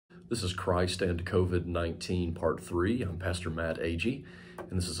This is Christ and COVID-19 Part 3. I'm Pastor Matt Agee,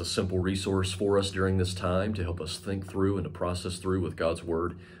 and this is a simple resource for us during this time to help us think through and to process through with God's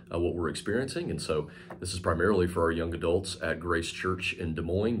Word what we're experiencing. And so this is primarily for our young adults at Grace Church in Des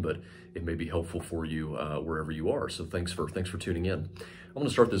Moines, but it may be helpful for you wherever you are. So thanks for tuning in. I'm going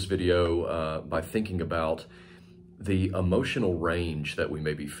to start this video by thinking about the emotional range that we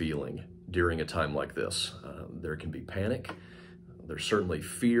may be feeling during a time like this. There can be panic. There's certainly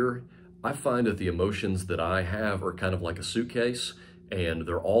fear. I find that the emotions that I have are kind of like a suitcase, and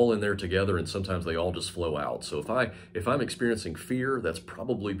they're all in there together, and sometimes they all just flow out. So if I'm experiencing fear, that's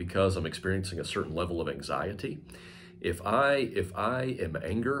probably because I'm experiencing a certain level of anxiety. If I am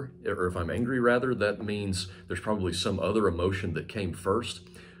angry rather, that means there's probably some other emotion that came first.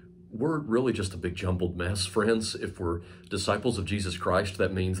 We're really just a big jumbled mess, friends. If we're disciples of Jesus Christ,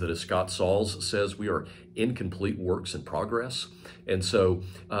 that means that, as Scott Sauls says, we are incomplete works in progress. And so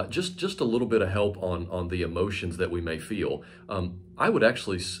just a little bit of help on the emotions that we may feel. I would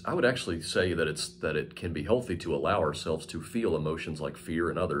actually say that it can be healthy to allow ourselves to feel emotions like fear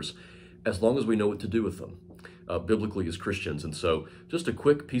and others, as long as we know what to do with them biblically as Christians. And so just a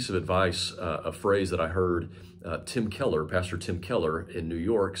quick piece of advice, a phrase that I heard Pastor Tim Keller in New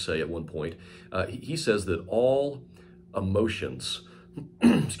York say at one point. He says that all emotions,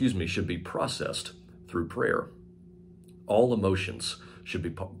 should be processed through prayer. All emotions should be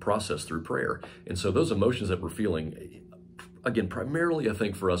processed through prayer. And so those emotions that we're feeling, again, primarily I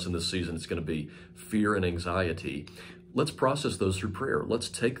think for us in this season, it's going to be fear and anxiety. Let's process those through prayer. Let's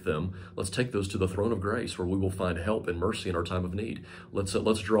take those to the throne of grace, where we will find help and mercy in our time of need.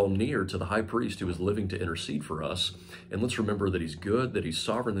 Let's draw near to the high priest who is living to intercede for us. And let's remember that he's good, that he's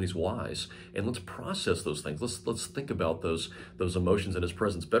sovereign, that he's wise. And let's process those things. Let's think about those emotions in his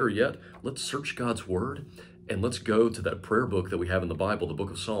presence. Better yet, let's search God's word. And let's go to that prayer book that we have in the Bible, the book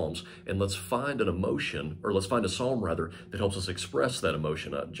of Psalms, and let's find a psalm rather, that helps us express that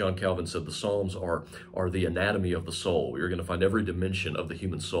emotion. John Calvin said the Psalms are the anatomy of the soul. You're going to find every dimension of the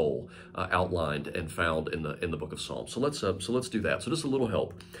human soul outlined and found in the book of Psalms. So let's do that. So just a little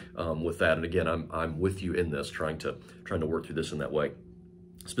help with that. And again, I'm with you in this, trying to work through this in that way.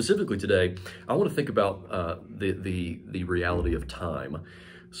 Specifically today, I want to think about the reality of time.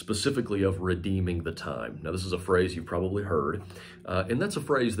 Specifically of redeeming the time. Now, this is a phrase you've probably heard, and that's a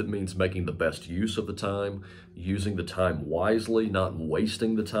phrase that means making the best use of the time, using the time wisely, not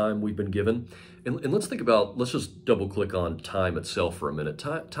wasting the time we've been given. And let's just double click on time itself for a minute.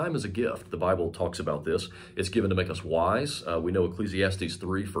 Time is a gift. The Bible talks about this. It's given to make us wise. We know Ecclesiastes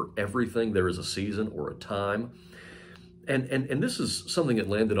 3, for everything there is a season or a time. And this is something that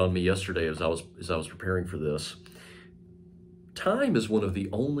landed on me yesterday as I was preparing for this. Time is one of the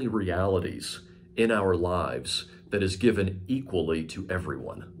only realities in our lives that is given equally to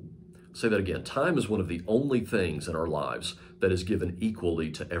everyone. I'll say that again. Time is one of the only things in our lives that is given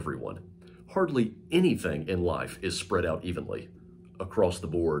equally to everyone. Hardly anything in life is spread out evenly, across the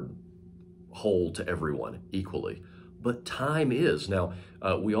board, whole to everyone equally. But time is. Now,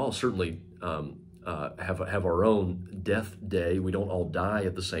 we all certainly have our own death day. We don't all die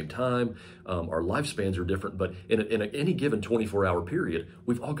at the same time. Our lifespans are different, but in any given 24-hour period,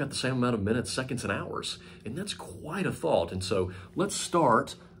 we've all got the same amount of minutes, seconds, and hours. And that's quite a thought. And so let's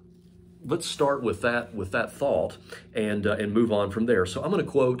start with that thought and move on from there. So I'm going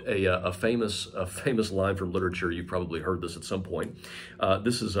to quote a famous line from literature. You've probably heard this at some point.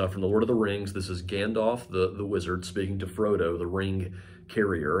 This is from The Lord of the Rings. This is Gandalf the wizard speaking to Frodo, the ring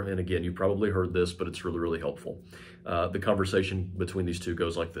carrier. And again, you probably heard this, but it's really, really helpful. The conversation between these two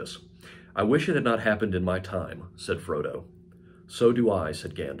goes like this. "I wish it had not happened in my time," said Frodo. "So do I,"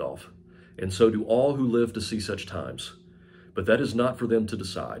 said Gandalf, "and so do all who live to see such times. But that is not for them to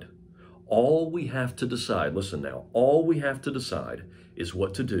decide. All we have to decide," listen now, "all we have to decide is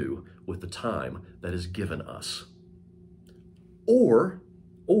what to do with the time that is given us. Or,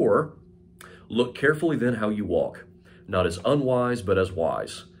 look carefully then how you walk, not as unwise, but as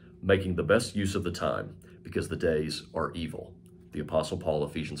wise, making the best use of the time, because the days are evil." The Apostle Paul,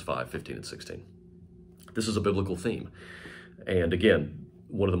 Ephesians 5:15 and 16. This is a biblical theme. And again,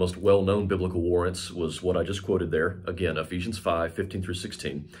 one of the most well-known biblical warrants was what I just quoted there. Again, Ephesians 5:15 through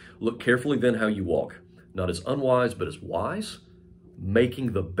 16. "Look carefully then how you walk, not as unwise, but as wise,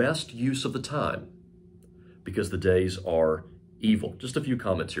 making the best use of the time, because the days are evil." Just a few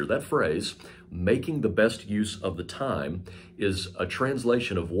comments here. That phrase, making the best use of the time, is a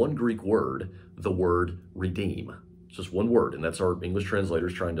translation of one Greek word, the word redeem. It's just one word, and that's our English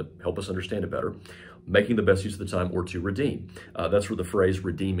translators trying to help us understand it better. making the best use of the time, or to redeem. That's where the phrase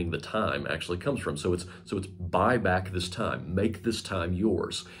redeeming the time actually comes from. So it's buy back this time, make this time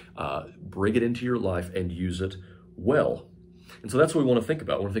yours, bring it into your life and use it well. And so that's what we want to think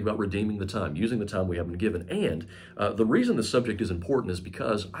about. We want to think about redeeming the time, using the time we have been given. And the reason this subject is important is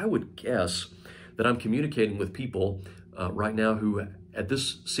because I would guess that I'm communicating with people right now who at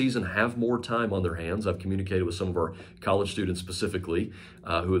this season have more time on their hands. I've communicated with some of our college students specifically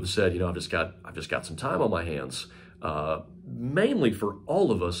who have said, I've just got some time on my hands. Mainly for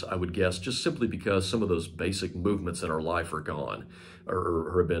all of us, I would guess, just simply because some of those basic movements in our life are gone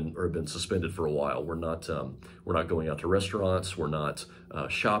or have been suspended for a while. We're not going out to restaurants. We're not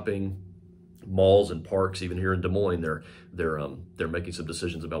shopping. Malls and parks, even here in Des Moines, they're making some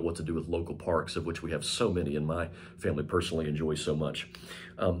decisions about what to do with local parks, of which we have so many, and my family personally enjoys so much.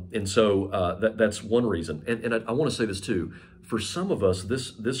 And so that's one reason. And I want to say this too. For some of us,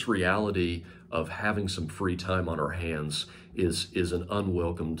 this reality of having some free time on our hands is an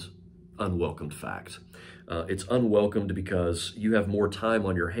unwelcomed fact. It's unwelcomed because you have more time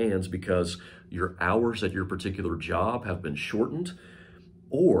on your hands because your hours at your particular job have been shortened,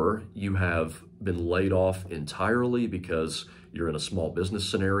 or you have been laid off entirely because you're in a small business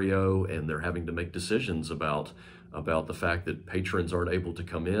scenario and they're having to make decisions about the fact that patrons aren't able to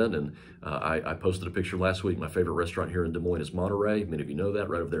come in. And I posted a picture last week. My favorite restaurant here in Des Moines is Monterey. Many of you know that,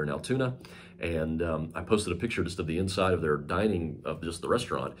 right over there in Altoona. And I posted a picture just of the inside of their dining, of just the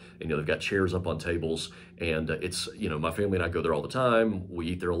restaurant. And they've got chairs up on tables, and it's, my family and I go there all the time. We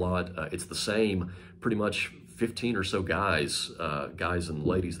eat there a lot. It's the same, pretty much 15 or so guys and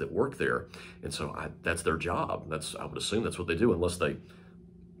ladies that work there. And so that's their job. I would assume that's what they do, unless they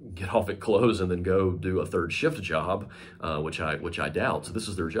get off at close and then go do a third shift job, which I doubt. So this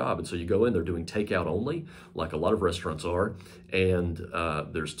is their job. And so you go in, they're doing takeout only, like a lot of restaurants are. And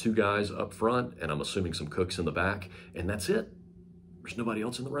there's 2 guys up front, and I'm assuming some cooks in the back, and that's it. There's nobody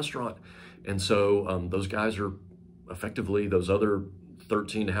else in the restaurant. And so those guys are effectively, those other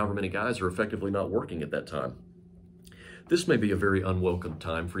 13, however many guys, are effectively not working at that time. This may be a very unwelcome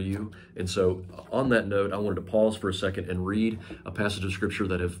time for you. And so on that note, I wanted to pause for a second and read a passage of scripture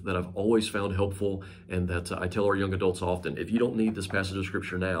that I've always found helpful, and that I tell our young adults often, if you don't need this passage of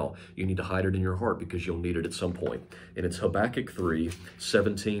scripture now, you need to hide it in your heart because you'll need it at some point. And it's Habakkuk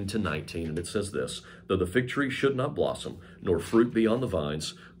 3:17-19, and it says this: though the fig tree should not blossom, nor fruit be on the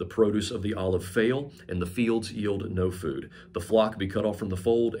vines, the produce of the olive fail, and the fields yield no food, the flock be cut off from the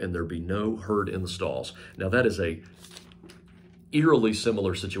fold, and there be no herd in the stalls. Now that is a eerily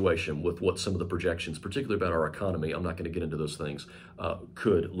similar situation with what some of the projections, particularly about our economy, I'm not going to get into those things,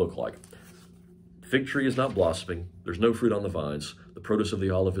 could look like. Fig tree is not blossoming. There's no fruit on the vines. The produce of the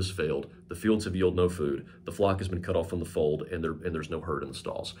olive has failed. The fields have yielded no food. The flock has been cut off from the fold, and there's no herd in the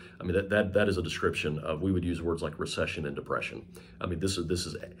stalls. I mean, that is a description of, we would use words like recession and depression. I mean, this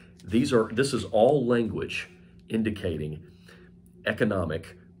is all language indicating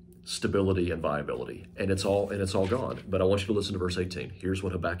economic stability and viability, and it's all gone. But I want you to listen to verse 18. Here's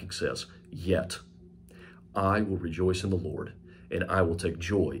what Habakkuk says: yet I will rejoice in the Lord, and I will take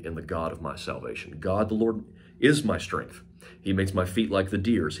joy in the God of my salvation. God, the Lord, is my strength. He makes my feet like the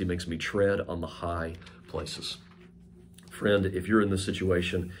deer's. He makes me tread on the high places. Friend, if you're in this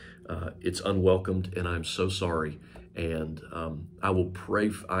situation, it's unwelcomed, and I'm so sorry. And I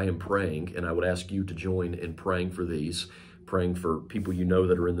am praying, and I would ask you to join in praying for these, praying for people you know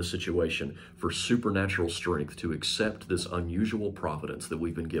that are in this situation, for supernatural strength to accept this unusual providence that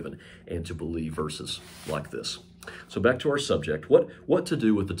we've been given and to believe verses like this. So back to our subject, what to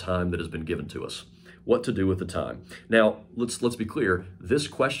do with the time that has been given to us? What to do with the time? Now, let's be clear. This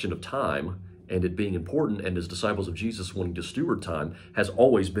question of time and it being important, and as disciples of Jesus wanting to steward time, has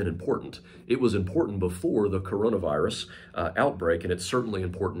always been important. It was important before the coronavirus outbreak, and it's certainly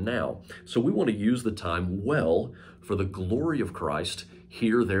important now. So we want to use the time well for the glory of Christ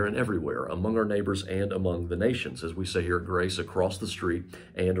here, there, and everywhere, among our neighbors and among the nations, as we say here at Grace, across the street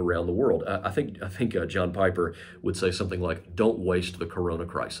and around the world. I think John Piper would say something like, don't waste the corona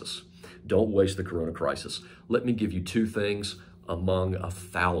crisis. Don't waste the corona crisis. Let me give you 2 things among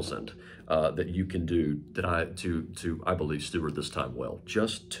 1,000 that you can do that I believe steward this time well.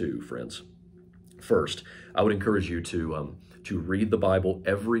 Just 2, friends. First, I would encourage you to read the Bible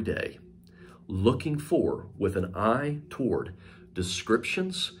every day, looking for, with an eye toward,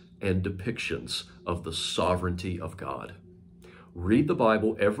 descriptions and depictions of the sovereignty of God. Read the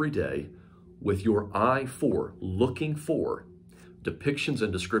Bible every day with your eye for, looking for, depictions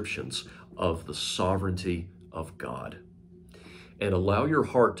and descriptions of the sovereignty of God. And allow your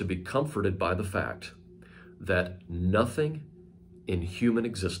heart to be comforted by the fact that nothing in human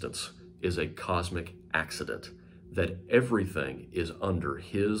existence is a cosmic accident, that everything is under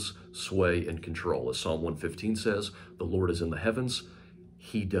his sway and control. As Psalm 115 says, the Lord is in the heavens.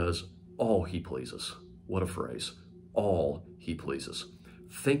 He does all he pleases. What a phrase. All he pleases.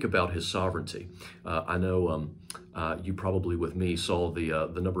 Think about his sovereignty. I know you probably with me saw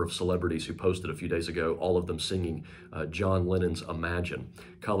the number of celebrities who posted a few days ago, all of them singing John Lennon's Imagine.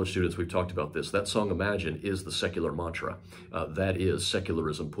 College students, we've talked about this. That song Imagine is the secular mantra. That is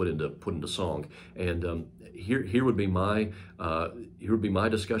secularism put into song. And here would be my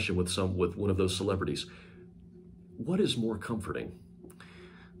discussion with one of those celebrities. What is more comforting?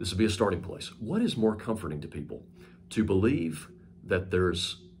 This would be a starting place. What is more comforting to people? To believe that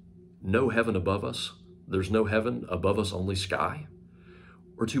there's no heaven above us, there's no heaven above us, only sky?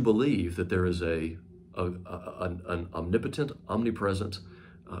 Or to believe that there is an omnipotent, omnipresent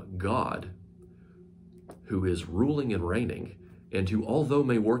God who is ruling and reigning, and who, although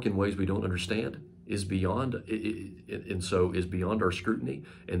may work in ways we don't understand, is beyond our scrutiny,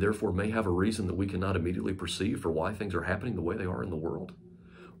 and therefore may have a reason that we cannot immediately perceive for why things are happening the way they are in the world?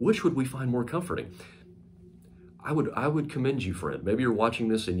 Which would we find more comforting? I would commend you, friend. Maybe you're watching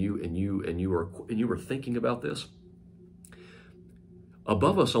this and you are thinking about this.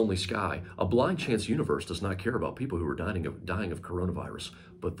 Above us only sky. A blind chance universe does not care about people who are dying of coronavirus,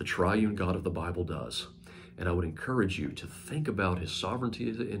 but the triune God of the Bible does. And I would encourage you to think about his sovereignty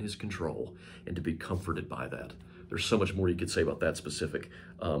and his control, and to be comforted by that. There's so much more you could say about that specific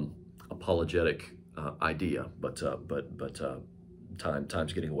apologetic idea, but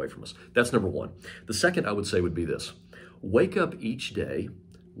time's getting away from us. That's number one. The second I would say would be this: wake up each day,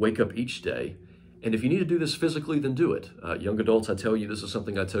 and if you need to do this physically, then do it. Young adults, I tell you, this is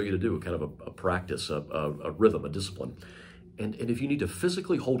something I tell you to do, kind of a practice, a rhythm, a discipline. And if you need to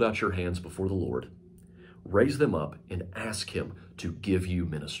physically hold out your hands before the Lord, raise them up and ask him to give you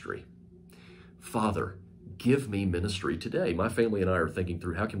ministry. Father, give me ministry today. My family and I are thinking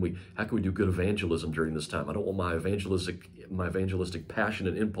through how can we do good evangelism during this time. I don't want my evangelistic passion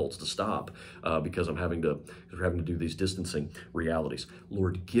and impulse to stop because we're having to do these distancing realities.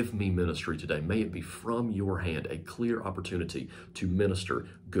 Lord, give me ministry today. May it be from your hand a clear opportunity to minister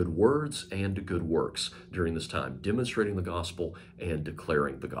good words and good works during this time, demonstrating the gospel and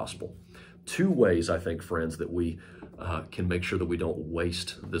declaring the gospel. Two ways, I think, friends, that we can make sure that we don't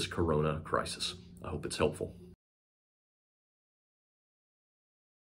waste this corona crisis. I hope it's helpful.